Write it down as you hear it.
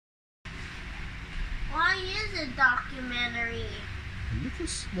Why is it documentary?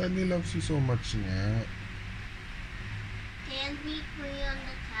 Because Daddy loves you so much nga. Can't we play on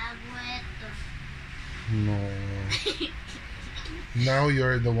the tablet? No. Now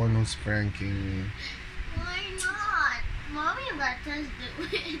you're the one who's pranking me. Why not? Mommy let us do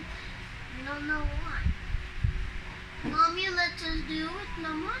it. I don't know why. Mommy let us do it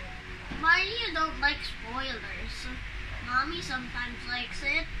naman. Why you don't like spoilers? Mommy sometimes likes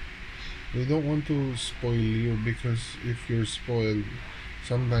it. We don't want to spoil you because if you're spoiled,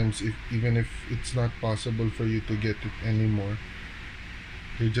 sometimes even if it's not possible for you to get it anymore,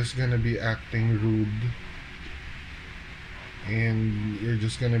 you're just gonna be acting rude. And you're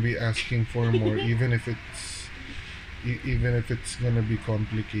just gonna be asking for more even if it's gonna be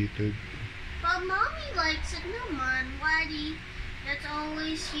complicated. But Mommy likes it naman. Why that's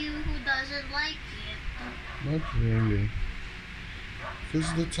always you who doesn't like it. Not really. Because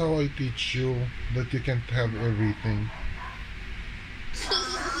that's how I teach you that you can't have everything.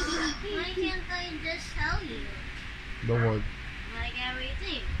 Why can't I just tell you? The what? Like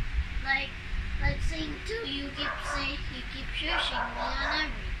everything. Like saying two, you keep shushing me on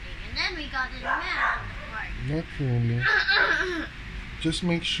everything. And then we got in mad on the part. Not really. Just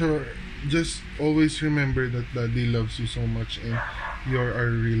make sure, just always remember that Daddy loves you so much and you're our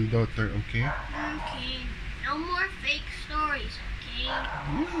real daughter, okay? Okay. No more fake stories, okay?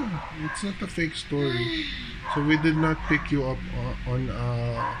 Yeah, it's not a fake story. So we did not pick you up on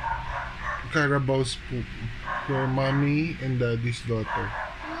Carabao's poop. You're Mommy and Daddy's daughter.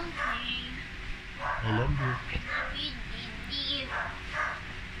 Okay. I love you.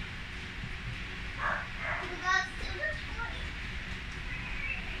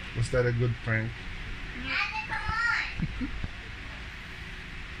 Was that a good prank?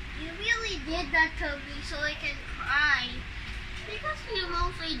 You really did that to me so I can cry. Because you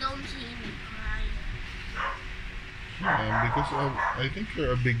mostly don't see me cry. Yeah, because I think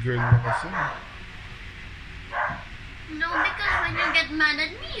you're a big girl na kasi. No, because when you get mad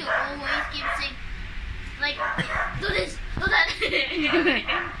at me, you always keep saying, like, do this, do that.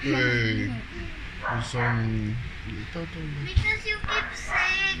 Hey, you're so mean. Because you keep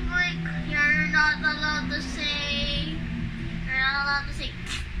saying, like, you're not allowed to say,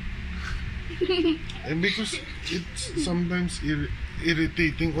 And because it's sometimes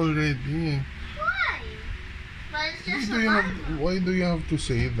irritating already. Why? But it's just a Bible. Why do you have to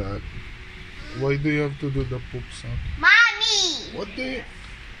say that? Why do you have to do the poop sound? Mommy! What did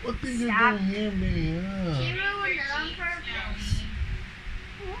you Stop. do here, Mia? She ruined it on purpose.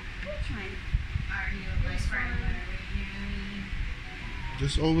 Which one? This one.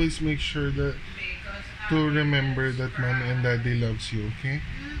 Just always make sure that to remember that Mommy and Daddy loves you, okay?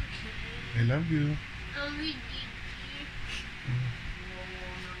 Okay. I love you. We